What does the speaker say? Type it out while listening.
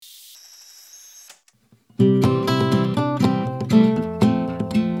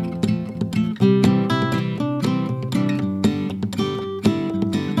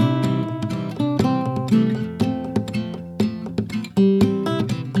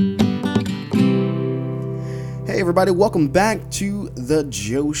everybody? Welcome back to The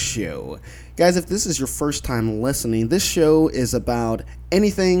Joe Show. Guys, if this is your first time listening, this show is about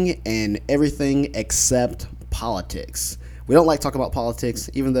anything and everything except politics. We don't like to talk about politics,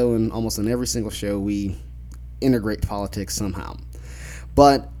 even though almost in every single show we integrate politics somehow.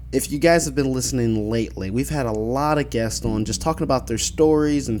 But if you guys have been listening lately, we've had a lot of guests on just talking about their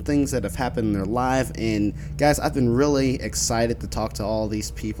stories and things that have happened in their life. And guys, I've been really excited to talk to all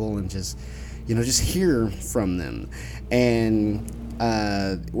these people and just hear from them. And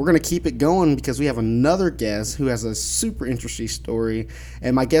we're going to keep it going because we have another guest who has a super interesting story.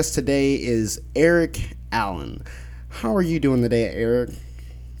 And my guest today is Erik Allen. How are you doing today, Erik?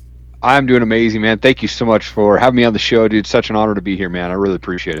 I'm doing amazing, man. Thank you so much for having me on the show, dude. Such an honor to be here, man. I really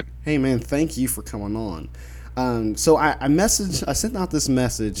appreciate it. Hey, man, thank you for coming on. So I sent out this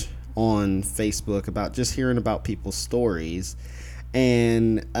message on Facebook about just hearing about people's stories.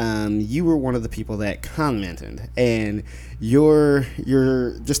 And you were one of the people that commented, and your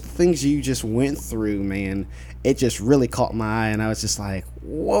just the things you just went through, man, it just really caught my eye, and I was just like,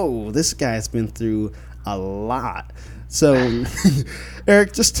 whoa, this guy's been through a lot. So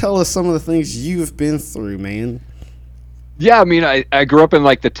Erik, just tell us some of the things you've been through, man. Yeah, I mean, I grew up in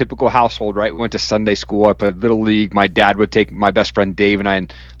like the typical household, right? We went to Sunday school. I played Little League. My dad would take my best friend Dave and I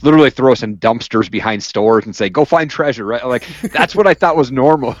and literally throw us in dumpsters behind stores and say, go find treasure, right? Like, that's what I thought was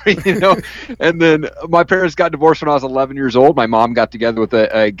normal, you know? And then my parents got divorced when I was 11 years old. My mom got together with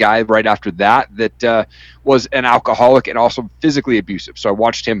a guy right after that was an alcoholic and also physically abusive. So I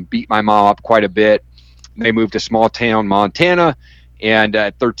watched him beat my mom up quite a bit. They moved to small town Montana. And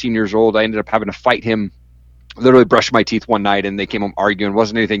at 13 years old, I ended up having to fight him. Literally brushed my teeth one night and they came home arguing. It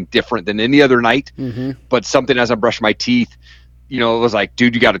wasn't anything different than any other night, but something as I'm brushing my teeth, it was like,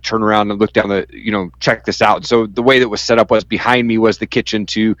 dude, you got to turn around and look down check this out. And so the way that was set up was behind me was the kitchen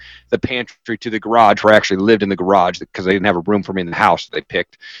to the pantry to the garage, where I actually lived in the garage because they didn't have a room for me in the house that they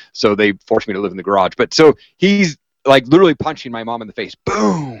picked. So they forced me to live in the garage. But so he's like literally punching my mom in the face.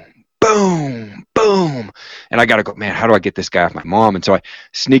 Boom, boom, boom. And I got to go, man, how do I get this guy off my mom? And so I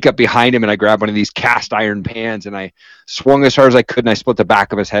sneak up behind him and I grab one of these cast iron pans and I swung as hard as I could and I split the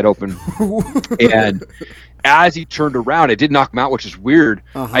back of his head open. And as he turned around, it did knock him out, which is weird.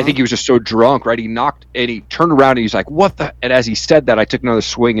 I think he was just so drunk, right? He knocked and he turned around and he's like, what the? And as he said that, I took another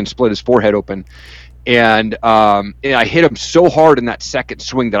swing and split his forehead open. And I hit him so hard in that second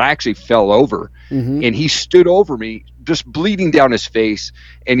swing that I actually fell over. And he stood over me, just bleeding down his face.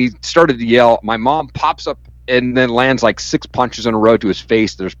 And he started to yell. My mom pops up and then lands like 6 punches in a row to his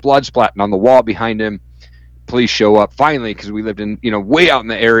face. There's blood splatting on the wall behind him. Police show up finally because we lived in, way out in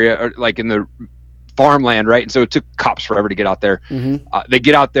the area, or like in the farmland, right? And so it took cops forever to get out there. They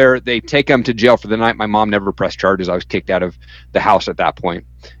get out there, they take him to jail for the night. My mom never pressed charges. I was kicked out of the house at that point.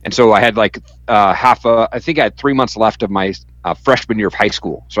 And so I had like I think I had 3 months left of my freshman year of high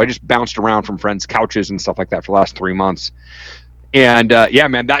school. So I just bounced around from friends' couches and stuff like that for the last 3 months. And yeah,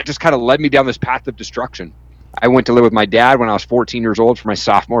 man, that just kind of led me down this path of destruction. I went to live with my dad when I was 14 years old for my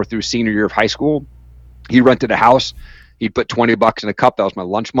sophomore through senior year of high school. He rented a house. He put $20 in a cup. That was my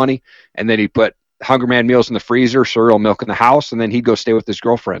lunch money. And then he put Hunger Man meals in the freezer, cereal, milk in the house, and then he'd go stay with his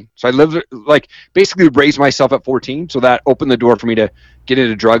girlfriend. So I lived, like, basically raised myself at 14, so that opened the door for me to get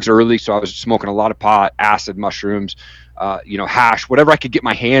into drugs early. So I was smoking a lot of pot, acid, mushrooms, hash, whatever I could get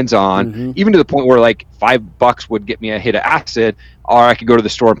my hands on, even to the point where like $5 would get me a hit of acid, or I could go to the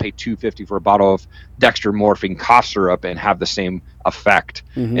store and pay $2.50 for a bottle of dextromorphine cough syrup and have the same effect.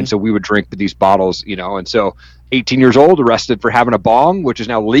 And so we would drink these bottles, and so 18 years old, arrested for having a bong, which is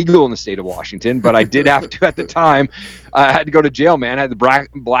now legal in the state of Washington. But I did have to, at the time, I had to go to jail, man. I had the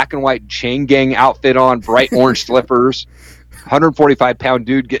black and white chain gang outfit on, bright orange slippers. 145-pound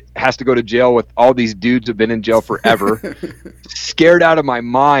dude has to go to jail with all these dudes who've been in jail forever. Scared out of my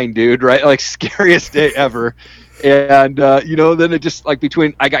mind, dude, right? Like, scariest day ever. And, then it just, like,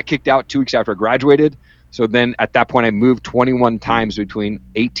 I got kicked out 2 weeks after I graduated. So then at that point, I moved 21 times between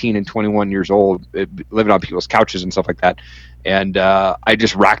 18 and 21 years old, living on people's couches and stuff like that. And I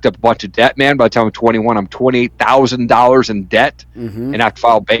just racked up a bunch of debt, man. By the time I'm 21, I'm $28,000 in debt and I have to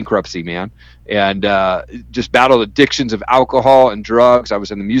file bankruptcy, man. And just battled addictions of alcohol and drugs. I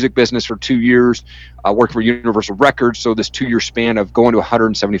was in the music business for 2 years, worked for Universal Records. So this 2-year span of going to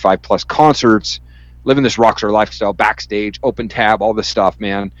 175 plus concerts, living this rock star lifestyle, backstage, open tab, all this stuff,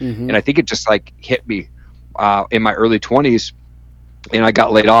 man. And I think it just like hit me in my early 20s. And I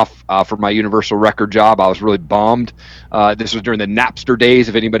got laid off from my Universal record job. I was really bummed. This was during the Napster days.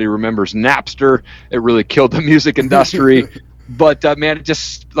 If anybody remembers Napster, it really killed the music industry. But man, it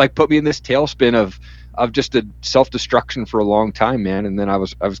just like put me in this tailspin of just a self-destruction for a long time, man. And then I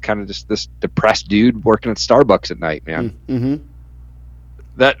was kind of just this depressed dude working at Starbucks at night, man. Mm-hmm.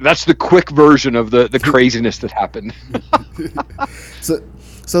 That's the quick version of the craziness that happened.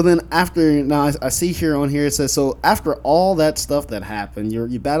 So then after, now I see here on here it says, so after all that stuff that happened,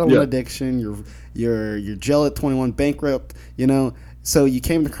 you battling addiction, you're jail at 21, bankrupt, so you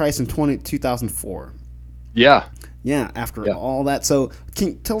came to Christ in 2004. Yeah. Yeah, after all that. So can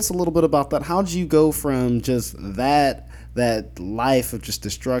you tell us a little bit about that? How did you go from just that life of just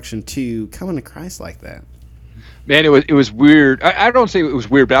destruction to coming to Christ like that? Man, it was weird. I don't say it was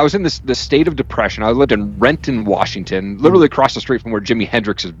weird, but I was in the state of depression. I lived in Renton, Washington, literally across the street from where Jimi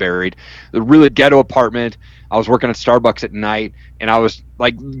Hendrix is buried. The really ghetto apartment. I was working at Starbucks at night, and I was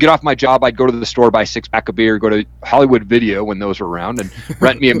like, get off my job. I'd go to the store, buy a 6-pack of beer, go to Hollywood Video when those were around, and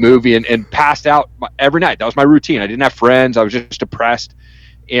rent me a movie, and passed out every night. That was my routine. I didn't have friends. I was just depressed.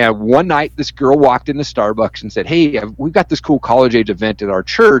 And one night, this girl walked into Starbucks and said, "Hey, we've got this cool college age event at our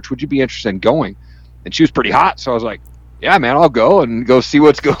church. Would you be interested in going?" And she was pretty hot, so I was like, "Yeah, man, I'll go and go see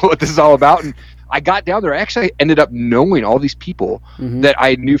what this is all about." And I got down there. I actually ended up knowing all these people that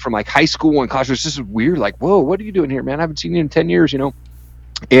I knew from like high school and college. It was just weird, like, "Whoa, what are you doing here, man? I haven't seen you in 10 years,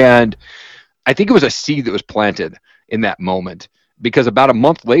 And I think it was a seed that was planted in that moment, because about a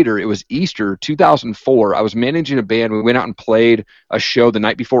month later, it was Easter 2004. I was managing a band. We went out and played a show the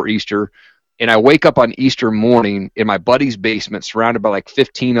night before Easter. And I wake up on Easter morning in my buddy's basement, surrounded by like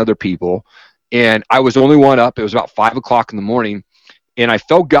 15 other people. And I was the only one up. It was about 5 o'clock in the morning. And I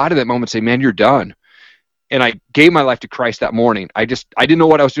felt God in that moment say, "Man, you're done." And I gave my life to Christ that morning. I didn't know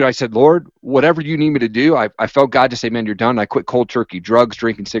what I was doing. I said, "Lord, whatever you need me to do." I felt God to say, "Man, you're done." I quit cold turkey, drugs,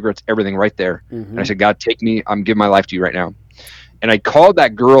 drinking, cigarettes, everything right there. And I said, "God, take me. I'm giving my life to you right now." And I called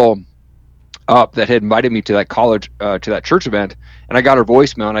that girl up that had invited me to that college, to that church event. And I got her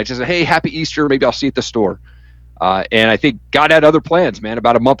voicemail, and I just said, "Hey, happy Easter. Maybe I'll see you at the store." And I think God had other plans, man.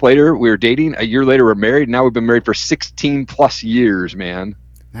 About a month later, we were dating. A year later, we're married. Now we've been married for 16 plus years, man.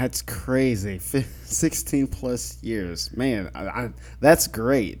 That's crazy. 16 plus years. Man, that's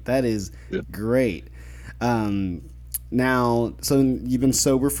great. That is great. Now, so you've been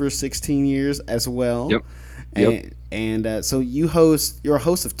sober for 16 years as well. Yep. And so you're a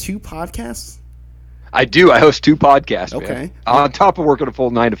host of 2 podcasts? I do. I host 2 podcasts. Okay. Man. On top of working a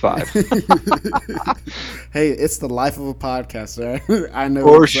full 9 to 5. Hey, it's the life of a podcaster. I know.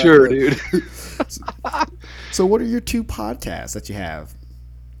 For sure, dude. So what are your 2 podcasts that you have?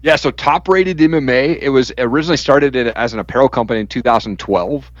 Yeah, so Top Rated MMA, it was originally started as an apparel company in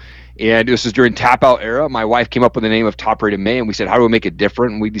 2012. And this was during Tap Out era. My wife came up with the name of Top Rated May, and we said, how do we make it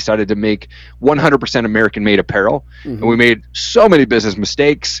different? And we decided to make 100% American-made apparel. And we made so many business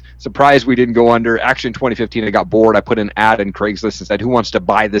mistakes. Surprised we didn't go under. Actually, in 2015, I got bored. I put an ad in Craigslist and said, "Who wants to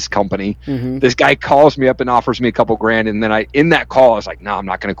buy this company?" This guy calls me up and offers me a couple grand. And then in that call, I was like, "No, I'm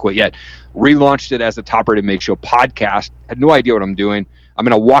not going to quit yet." Relaunched it as the Top Rated May Show podcast. Had no idea what I'm doing. I'm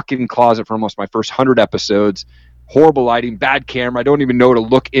in a walk-in closet for almost my first 100 episodes. Horrible lighting, bad camera. I don't even know to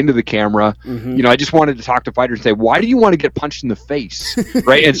look into the camera. I just wanted to talk to fighters and say, "Why do you want to get punched in the face?"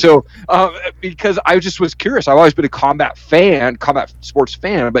 Right? And so, because I just was curious. I've always been a combat sports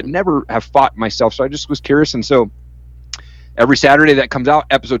fan, but never have fought myself. So I just was curious. And so every Saturday that comes out,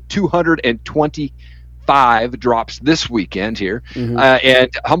 episode 225 drops this weekend here, and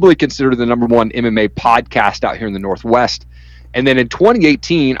humbly considered the #1 MMA podcast out here in the Northwest. And then in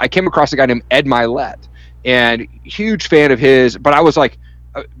 2018, I came across a guy named Ed Milet. And huge fan of his, but I was like,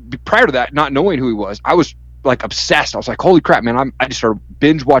 prior to that, not knowing who he was, I was like obsessed. I was like, holy crap, man. I just started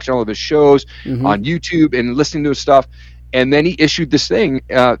binge watching all of his shows on YouTube and listening to his stuff. And then he issued this thing,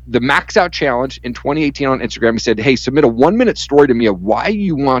 the Max Out Challenge in 2018 on Instagram. He said, "Hey, submit a 1-minute story to me of why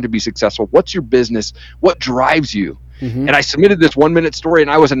you want to be successful. What's your business? What drives you?" And I submitted this 1-minute story,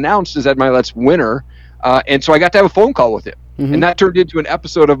 and I was announced as Ed Milet's winner. And so I got to have a phone call with him. And that turned into an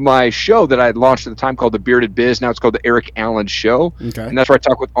episode of my show that I had launched at the time called The Bearded Biz. Now it's called The Erik Allen Show. And that's where I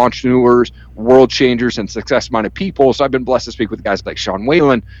talk with entrepreneurs, world changers, and success-minded people. So I've been blessed to speak with guys like Sean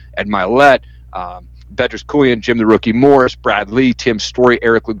Whalen, Ed Milet, Bedros Keuilian, Jim the Rookie Morris, Brad Lee, Tim Story,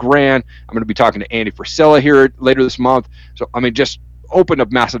 Eric LeGrand. I'm going to be talking to Andy Frisella here later this month. So, just opened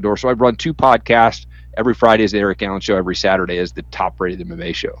up massive doors. So I run 2 podcasts. Every Friday is The Erik Allen Show. Every Saturday is the Top Rated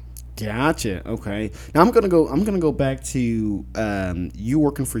MMA Show. Gotcha. Okay. Now I'm gonna go back to you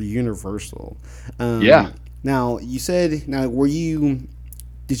working for Universal. Now you said,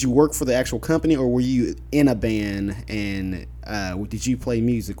 did you work for the actual company, or were you in a band and did you play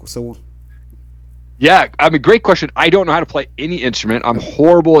music? So Yeah, I mean, great question. I don't know how to play any instrument. I'm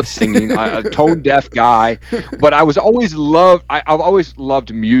horrible at singing. I'm a tone deaf guy, but I've always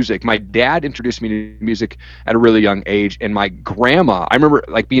loved music. My dad introduced me to music at a really young age, and my grandma. I remember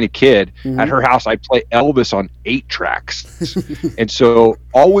like being a kid at Hmm. her house. I'd play Elvis on 8 tracks, and so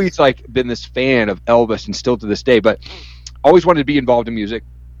always like been this fan of Elvis, and still to this day. But always wanted to be involved in music.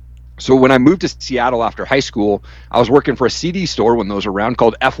 So when I moved to Seattle after high school, I was working for a CD store when those were around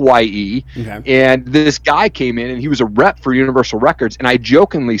called FYE, Okay. and this guy came in and he was a rep for Universal Records, and I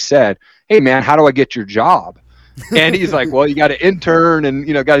jokingly said, "Hey man, how do I get your job?" And he's like, "Well, you got to intern and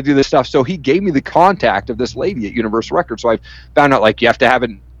got to do this stuff." So he gave me the contact of this lady at Universal Records. So I found out like you have to have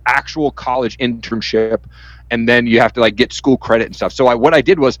an actual college internship, and then you have to like get school credit and stuff. So what I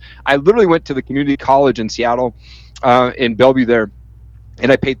did was I literally went to the community college in Seattle, in Bellevue there,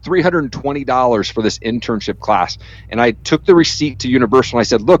 and I paid $320 for this internship class. And I took the receipt to Universal and I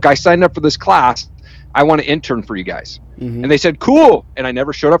said, "Look, I signed up for this class. I want to intern for you guys." Hmm. And they said, "Cool." And I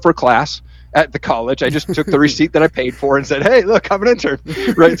never showed up for a class at the college. I just took the receipt that I paid for and said, "Hey, look, I'm an intern."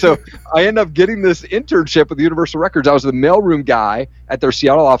 Right. So I ended up getting this internship with Universal Records. I was the mailroom guy at their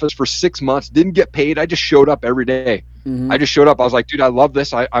Seattle office for 6 months, didn't get paid. I just showed up every day. I Hmm. just showed up. I was like, "Dude, I love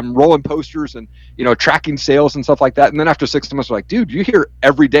this. I'm rolling posters and tracking sales and stuff like that." And then after 6 months, I was like, "Dude, you're here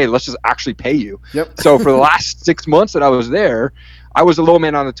every day. Let's just actually pay you." Yep. So for the last 6 months that I was there, I was a low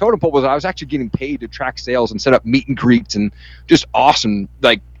man on the totem pole, but I was actually getting paid to track sales and set up meet and greets and just awesome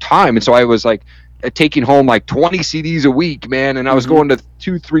like time. And so I was like taking home like 20 CDs a week, man. And I was Hmm. going to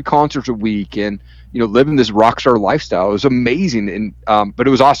 2, 3 concerts a week and living this rock star lifestyle. It was amazing, and but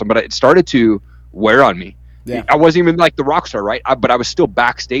it was awesome. But it started to wear on me. Yeah. I wasn't even like the rock star, right? But I was still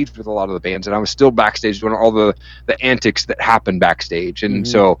backstage with a lot of the bands, and I was still backstage doing all the antics that happened backstage. And Hmm.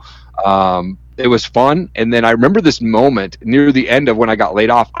 so it was fun. And then I remember this moment near the end of when I got laid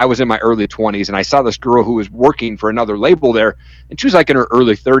off. I was in my early 20s, and I saw this girl who was working for another label there, and she was like in her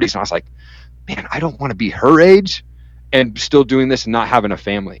early 30s, and I was like, "Man, I don't want to be her age and still doing this and not having a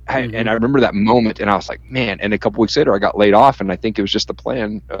family." And Hmm. I remember that moment, and I was like, "Man." And a couple weeks later, I got laid off, and I think it was just the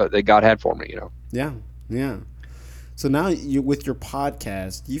plan that God had for me. Yeah. Yeah. So now you with your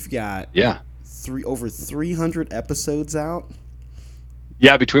podcast, you've got Yeah. over 300 episodes out.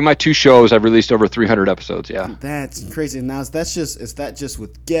 Yeah, between my two shows, I've released over 300 episodes. Yeah. That's crazy. Now is that just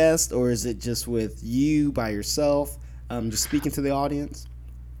with guests, or is it just with you by yourself, just speaking to the audience?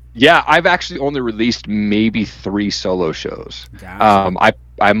 Yeah, I've actually only released maybe 3 solo shows. Gotcha.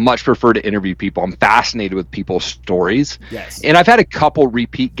 I much prefer to interview people. I'm fascinated with people's stories, Yes. and I've had a couple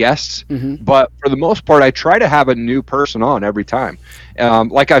repeat guests, Hmm. but for the most part, I try to have a new person on every time. We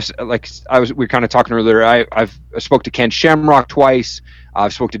were kind of talking earlier. I spoke to Ken Shamrock twice.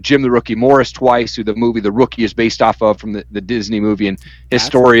 I've spoke to Jim the Rookie Morris twice, who the movie The Rookie is based off of from the Disney movie, and his Gotcha.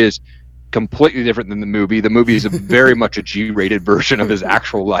 story is completely different than the movie. The movie is a very much a G-rated version of his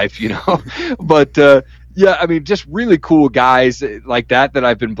actual life. But yeah, I mean, just really cool guys like that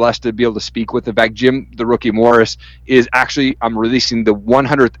I've been blessed to be able to speak with. In fact, Jim the Rookie Morris is actually, I'm releasing the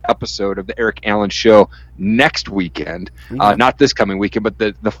 100th episode of the Erik Allen Show next weekend, Okay. not this coming weekend, but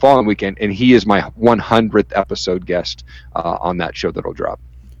the following weekend, and he is my 100th episode guest on that show that'll drop.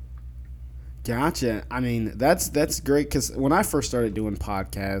 Gotcha. I mean, that's great because when I first started doing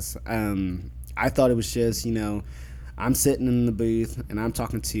podcasts, I thought it was just I'm sitting in the booth and I'm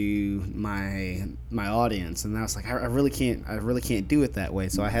talking to my audience, and I was like, I really can't do it that way.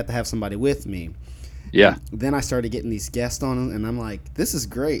 So I had to have somebody with me. Yeah. Then I started getting these guests on, and I'm like, this is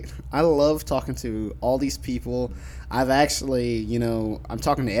great. I love talking to all these people. I've actually, I'm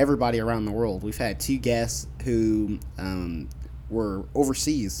talking to everybody around the world. We've had 2 guests who were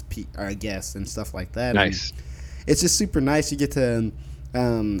overseas guests and stuff like that. And Nice. it's just super nice. You get to.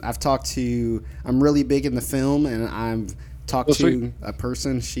 I'm really big in the film, and I've talked Oh, sweet. to a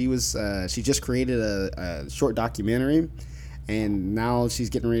person. She just created a short documentary, and now she's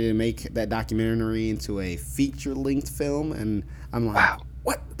getting ready to make that documentary into a feature-length film. And I'm like, Wow.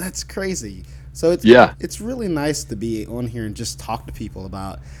 what? That's crazy. So Yeah. it's really nice to be on here and just talk to people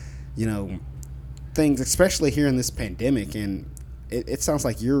about, you know, things, especially here in this pandemic. And it sounds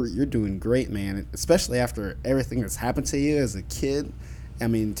like you're doing great, man. Especially after everything that's happened to you as a kid. I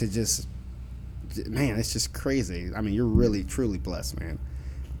mean, man, it's just crazy. I mean, you're really truly blessed, man.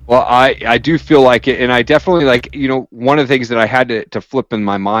 Well, I do feel like it, and I definitely one of the things that I had to flip in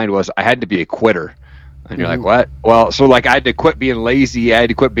my mind was I had to be a quitter. And you're like, Hmm. what? Well, so like I had to quit being lazy. I had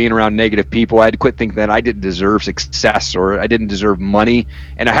to quit being around negative people. I had to quit thinking that I didn't deserve success or I didn't deserve money.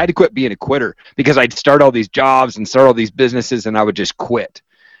 And I had to quit being a quitter because I'd start all these jobs and start all these businesses and I would just quit.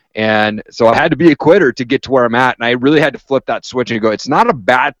 And so I had to be a quitter to get to where I'm at. And I really had to flip that switch and go, it's not a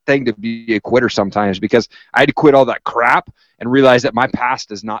bad thing to be a quitter sometimes, because I had to quit all that crap and realize that my past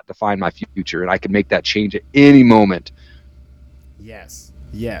does not define my future, and I can make that change at any moment. Yes,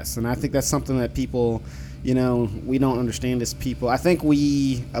 yes, and I think that's something that people, we don't understand as people. I think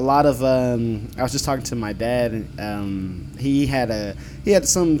a lot of. I was just talking to my dad, and he had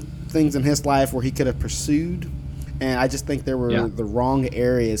some things in his life where he could have pursued, and I just think there were the wrong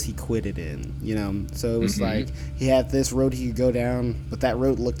areas he quit it in. So it was like he had this road he could go down, but that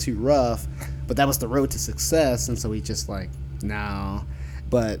road looked too rough. But that was the road to success, and so he just like no.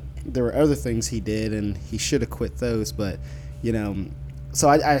 But there were other things he did, and he should have quit those, but. So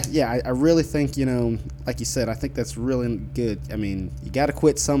I really think, like you said, I think that's really good. I mean, you got to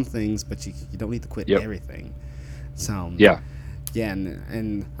quit some things, but you don't need to quit everything. So yeah,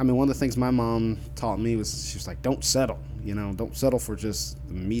 and I mean, one of the things my mom taught me was she was like, don't settle. Don't settle for just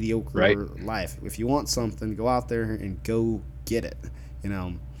a mediocre life. If you want something, go out there and go get it.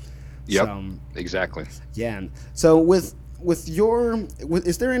 Yep. Exactly. Yeah. And so is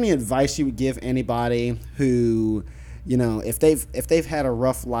there any advice you would give anybody who, if they've had a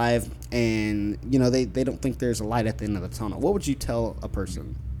rough life and they don't think there's a light at the end of the tunnel, what would you tell a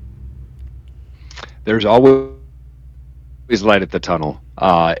person? There's always light at the tunnel.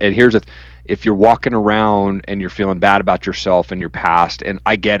 And if you're walking around and you're feeling bad about yourself and your past, and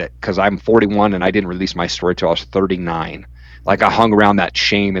I get it, because I'm 41 and I didn't release my story till I was 39. Like, I hung around that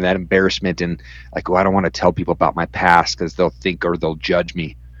shame and that embarrassment, and like, I don't want to tell people about my past because they'll think or they'll judge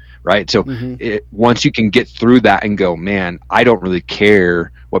me. Right. So once you can get through that and go, man, I don't really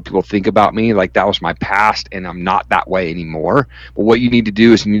care what people think about me. Like, that was my past and I'm not that way anymore. But what you need to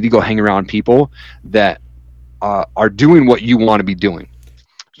do is you need to go hang around people that are doing what you want to be doing.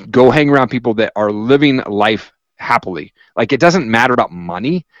 Go hang around people that are living life happily. Like, it doesn't matter about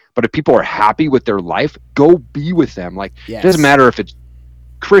money, but if people are happy with their life, go be with them. Like, It doesn't matter if it's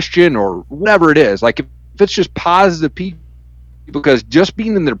Christian or whatever it is. Like, if it's just positive people, because just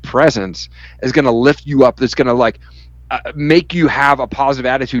being in their presence is going to lift you up. That's going to make you have a positive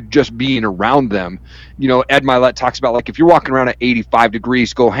attitude just being around them. Ed Milet talks about, like, if you're walking around at 85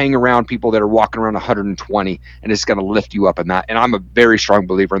 degrees, go hang around people that are walking around 120, and it's going to lift you up in that. And I'm a very strong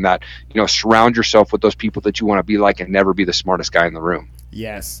believer in that. Surround yourself with those people that you want to be like, and never be the smartest guy in the room.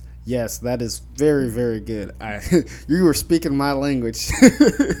 Yes, that is very, very good. You were speaking my language.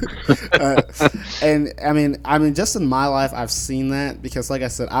 And I mean, just in my life, I've seen that because, like I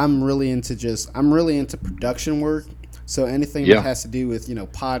said, I'm really into production work. So anything that has to do with,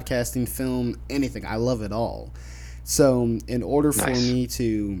 podcasting, film, anything, I love it all. So in order for me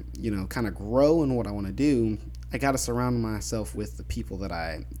to, kind of grow in what I want to do, I got to surround myself with the people that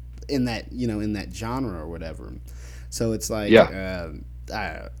in that genre or whatever. So it's like,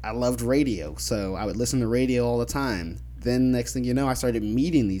 I loved radio, so I would listen to radio all the time. Then next thing you know, I started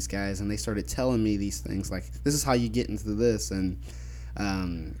meeting these guys, and they started telling me these things like, this is how you get into this. And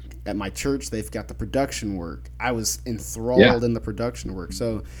at my church, they've got the production work. I was enthralled in the production work.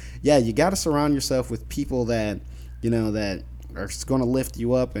 So you got to surround yourself with people that that are going to lift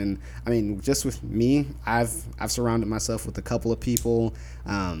you up. And I mean, just with me, I've surrounded myself with a couple of people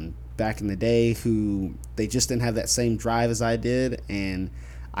back in the day who they just didn't have that same drive as I did, and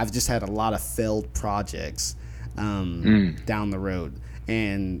I've just had a lot of failed projects down the road.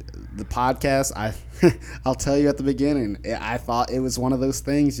 And the podcast, I'll tell you at the beginning, I thought it was one of those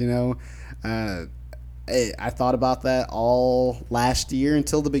things, I thought about that all last year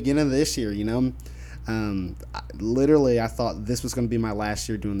until the beginning of this year, literally I thought this was going to be my last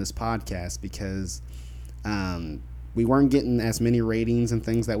year doing this podcast because we weren't getting as many ratings and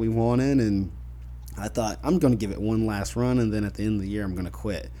things that we wanted, and I thought I'm going to give it one last run, and then at the end of the year I'm going to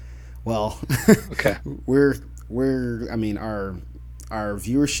quit. Well, our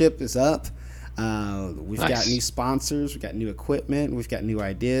viewership is up. We've got new sponsors, we've got new equipment, we've got new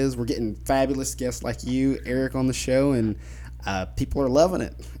ideas. We're getting fabulous guests like you, Eric, on the show, and people are loving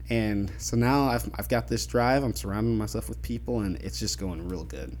it. And so now I've got this drive. I'm surrounding myself with people, and it's just going real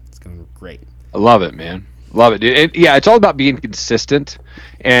good. It's going great. I love it, man. Love it, dude. And it's all about being consistent.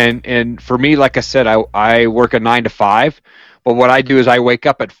 And for me, like I said, I work a 9 to 5, but what I do is I wake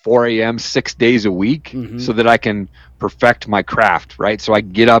up at 4 a.m. 6 days a week so that I can perfect my craft, right? So I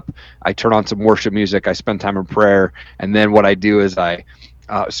get up, I turn on some worship music, I spend time in prayer, and then what I do is I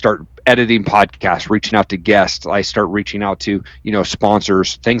start editing podcasts, reaching out to guests. I start reaching out to,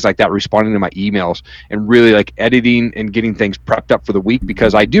 sponsors, things like that, responding to my emails, and really like editing and getting things prepped up for the week,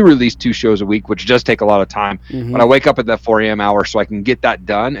 because I do release 2 shows a week, which does take a lot of time. But I wake up at that 4 a.m. hour so I can get that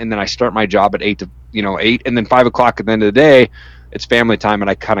done. And then I start my job at 8, and then 5 o'clock at the end of the day, it's family time, and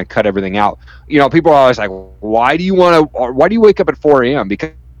I kind of cut everything out. People are always like, why do you wake up at 4 a.m.?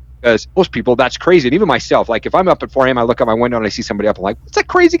 Because most people, that's crazy. And even myself, like if I'm up at 4 a.m., I look out my window and I see somebody up, I'm like, what's that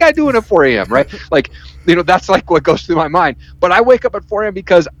crazy guy doing at 4 a.m., right? Like, that's like what goes through my mind. But I wake up at 4 a.m.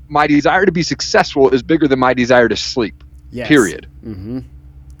 because my desire to be successful is bigger than my desire to sleep, Yes. period. Mm-hmm.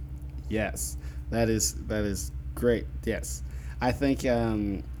 Yes. That is great. Yes. I think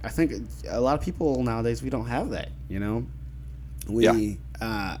a lot of people nowadays, we don't have that,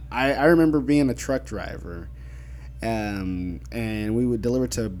 I remember being a truck driver, and we would deliver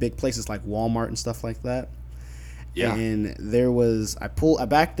to big places like Walmart and stuff like that. Yeah. And I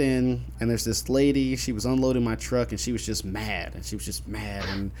backed in, and there's this lady, she was unloading my truck, and she was just mad,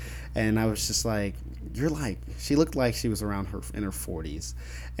 and I was just like, she looked like she was around in her 40s,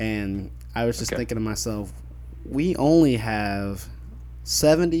 and I was just thinking to myself, we only have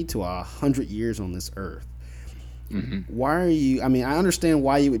 70 to 100 years on this earth. Mm-hmm. Why are you? I mean, I understand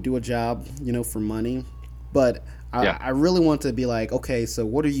why you would do a job, for money, but I really want to be like, okay, so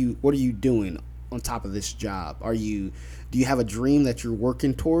what are you doing on top of this job? Do you have a dream that you're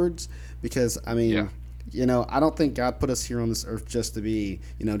working towards? Because I mean, I don't think God put us here on this earth just to be,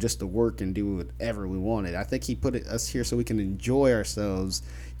 just to work and do whatever we wanted. I think He put us here so we can enjoy ourselves,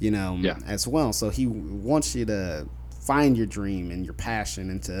 as well. So He wants you to find your dream and your passion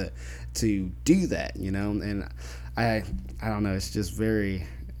and to do that, and I don't know. It's just very,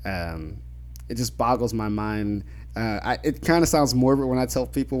 it just boggles my mind. It kind of sounds morbid when I tell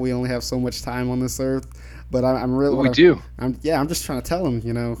people we only have so much time on this earth, but I'm really. We do. I'm just trying to tell them,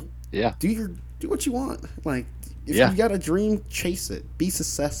 do what you want. Like, if you got a dream, chase it. Be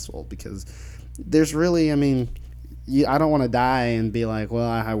successful, because there's really, I mean, I don't want to die and be like, well,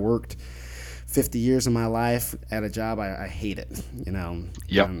 I worked 50 years of my life at a job I hate it,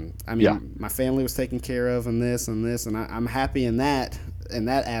 Yep. My family was taken care of, and this, and I'm happy in that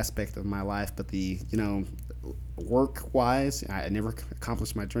aspect of my life, but the work wise, I never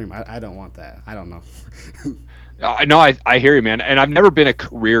accomplished my dream. I don't want that. I don't know. I hear you, man. And I've never been a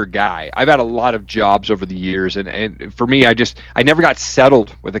career guy. I've had a lot of jobs over the years, and for me, I never got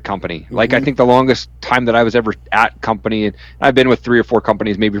settled with a company. Mm-hmm. Like, I think the longest time that I was ever at company, and I've been with 3 or 4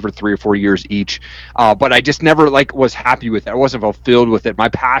 companies, maybe for 3 or 4 years each, but I just never was happy with it. I wasn't fulfilled with it. My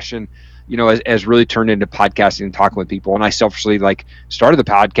passion, has really turned into podcasting and talking with people. And I selfishly started the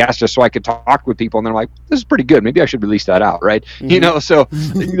podcast just so I could talk with people. And then I'm like, this is pretty good. Maybe I should release that out. Right. Mm-hmm. So,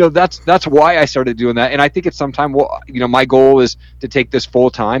 that's why I started doing that. And I think it's sometime, my goal is to take this full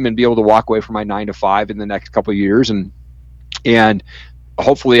time and be able to walk away from my 9 to 5 in the next couple of years. And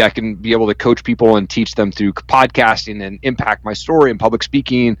hopefully I can be able to coach people and teach them through podcasting and impact my story and public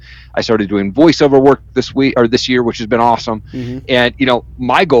speaking. I started doing voiceover work this year, which has been awesome. Mm-hmm. And,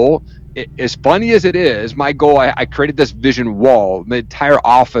 my goal, as funny as it is, my goal, I created this vision wall. The entire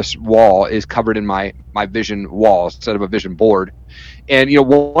office wall is covered in my vision wall instead of a vision board. And,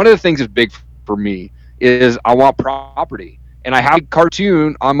 one of the things that's big for me is I want property. And I have a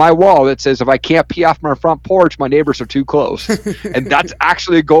cartoon on my wall that says, if I can't pee off my front porch, my neighbors are too close. And that's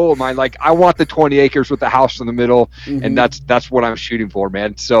actually a goal of mine. Like, I want the 20 acres with the house in the middle. Mm-hmm. And that's what I'm shooting for,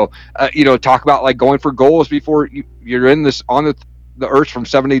 man. So, talk about going for goals before you're in this on the earth from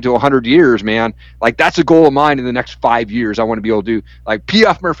 70 to 100 years, man. Like, that's a goal of mine in the next 5 years. I want to be able to do pee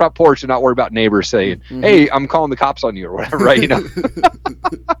off my front porch and not worry about neighbors saying, mm-hmm. Hey, I'm calling the cops on you or whatever, right?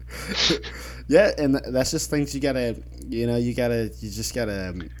 Yeah, and that's just things you just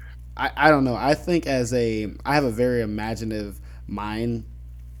gotta. I don't know. I think I have a very imaginative mind.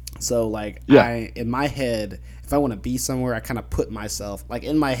 So in my head, if I want to be somewhere, I kind of put myself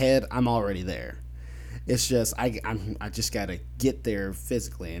in my head. I'm already there. It's just I just gotta get there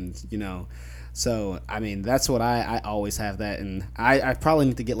physically, and So I mean, that's what I always have that, and I probably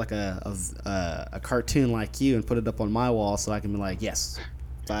need to get a cartoon like you and put it up on my wall so I can be like, yes.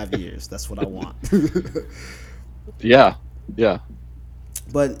 5 years. That's what I want. Yeah.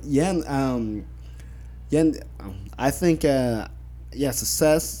 But I think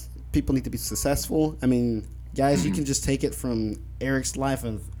success. People need to be successful. I mean, guys, you can just take it from Erik's life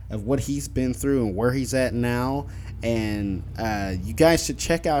of what he's been through and where he's at now. And you guys should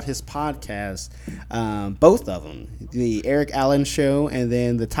check out his podcast, both of them, the Erik Allen Show and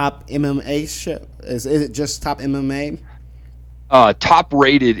then the Top MMA Show. Is it just Top MMA? Top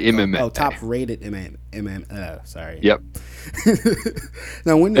rated MMA. Oh, top rated MMA. Sorry. Yep.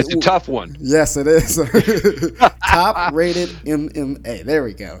 Now, it's a tough one. Yes, it is. Top rated MMA. There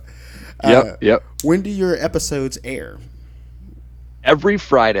we go. Yep. When do your episodes air? Every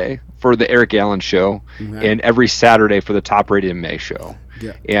Friday for the Erik Allen Show, and every Saturday for the Top Rated MMA Show.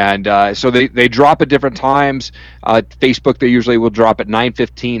 Yeah. And so they drop at different times. Facebook, they usually will drop at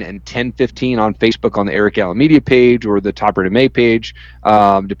 9:15 and 10:15 on Facebook on the Erik Allen Media page or the Top Rated MMA page,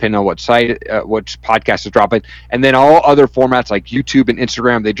 depending on what site, which podcast is dropping. And then all other formats like YouTube and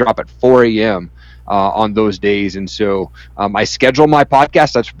Instagram, they drop at 4 a.m. On those days. And so I schedule my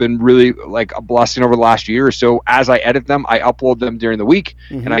podcast. That's been really like a blessing over the last year or so. As I edit them, I upload them during the week,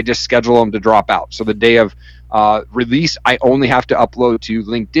 and I just schedule them to drop out. So the day of release, I only have to upload to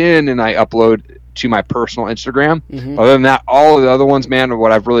LinkedIn, and I upload to my personal Instagram. Other than that, all of the other ones, man,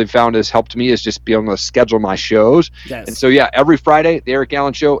 what I've really found has helped me is just be able to schedule my shows. Yes. And so, yeah, every Friday, the Erik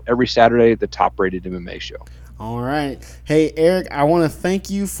Allen Show, every Saturday, the Top Rated MMA Show. All right. Hey, Erik, I want to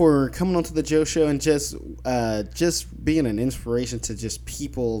thank you for coming onto the Joe Show and just being an inspiration to just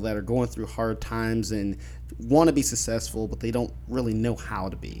people that are going through hard times and want to be successful, but they don't really know how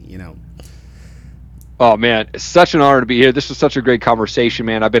to be, you know. Oh, man, it's such an honor to be here. This was such a great conversation,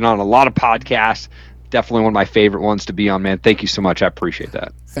 man. I've been on a lot of podcasts. Definitely one of my favorite ones to be on, man. Thank you so much. I appreciate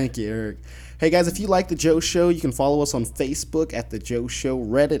that. Thank you, Erik. Hey, guys, if you like The Joe Show, you can follow us on Facebook at The Joe Show,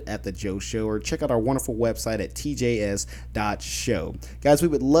 Reddit at The Joe Show, or check out our wonderful website at tjs.show. Guys, we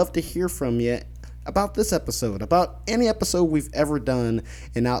would love to hear from you about this episode, about any episode we've ever done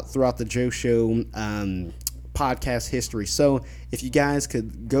and out throughout The Joe Show podcast history. So if you guys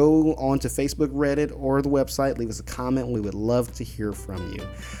could go onto Facebook, Reddit, or the website, leave us a comment. We would love to hear from you.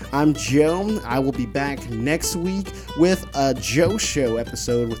 I'm Joe. I will be back next week with a Joe Show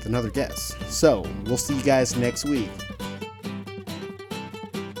episode with another guest. So we'll see you guys next week.